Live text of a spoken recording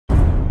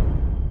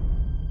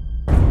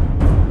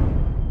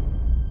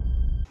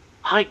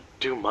I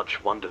do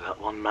much wonder at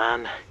one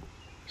man,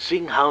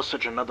 seeing how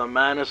such another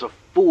man is a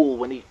fool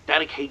when he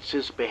dedicates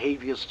his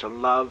behaviours to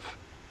love,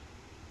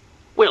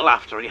 will,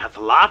 after he hath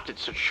laughed at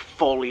such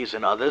follies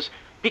in others,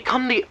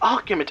 become the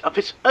argument of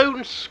his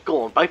own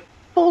scorn by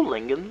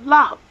falling in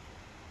love.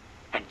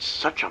 And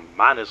such a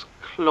man as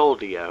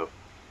Claudio,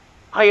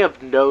 I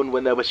have known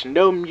when there was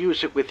no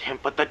music with him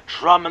but the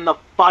drum and the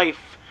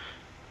fife,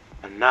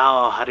 and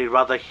now had he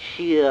rather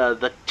hear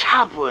the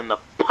tabor and the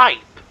pipe.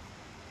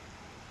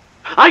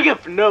 I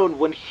have known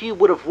when he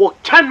would have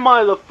walked 10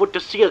 miles afoot to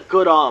see a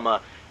good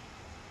armour,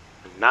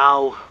 and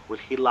now will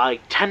he lie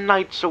 10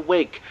 nights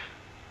awake,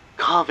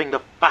 carving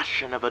the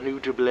fashion of a new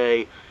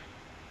doublet.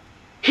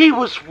 He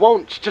was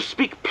wont to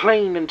speak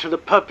plain and to the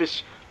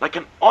purpose, like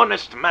an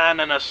honest man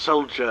and a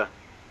soldier.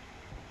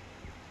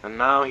 And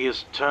now he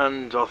has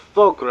turned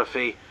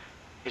orthography.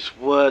 His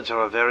words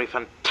are a very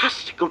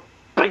fantastical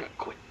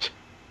banquet,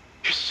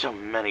 just so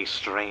many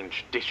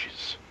strange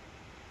dishes.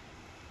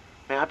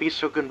 May I be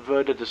so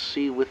converted to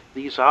see with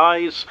these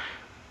eyes?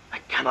 I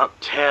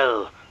cannot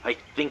tell, I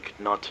think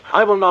not.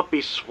 I will not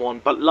be sworn,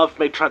 but love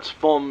may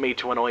transform me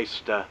to an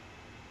oyster.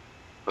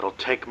 But I'll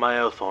take my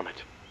oath on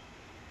it.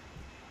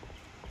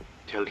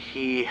 Till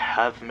he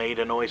have made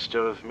an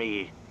oyster of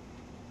me,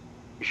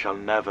 he shall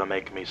never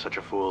make me such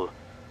a fool.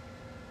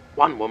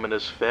 One woman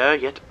is fair,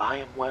 yet I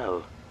am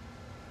well.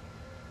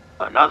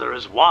 Another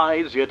is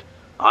wise, yet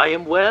I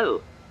am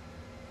well.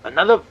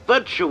 Another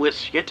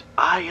virtuous, yet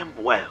I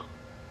am well.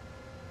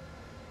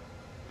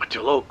 But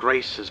till all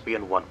graces be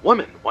in one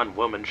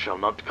woman shall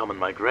not come in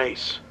my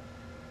grace.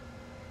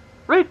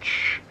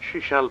 Rich she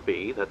shall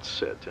be, that's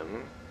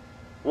certain.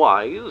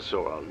 Wise,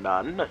 or I'll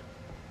none.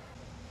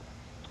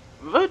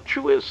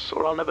 Virtuous,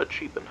 or I'll never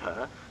cheapen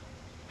her.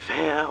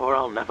 Fair, or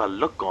I'll never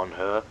look on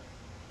her.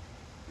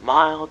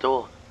 Mild,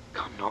 or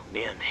come not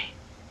near me.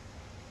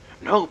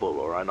 Noble,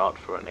 or I not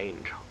for an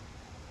angel.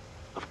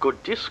 Of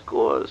good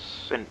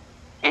discourse, an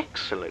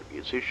excellent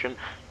musician,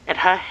 and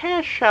her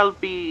hair shall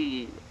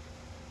be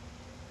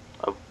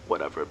of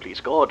whatever it please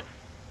God.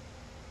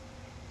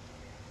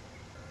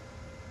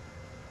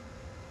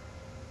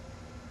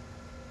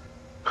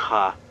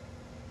 Ha!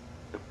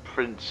 The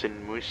prince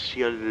and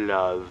Monsieur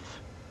Love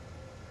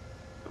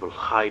will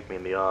hide me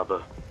in the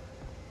arbor.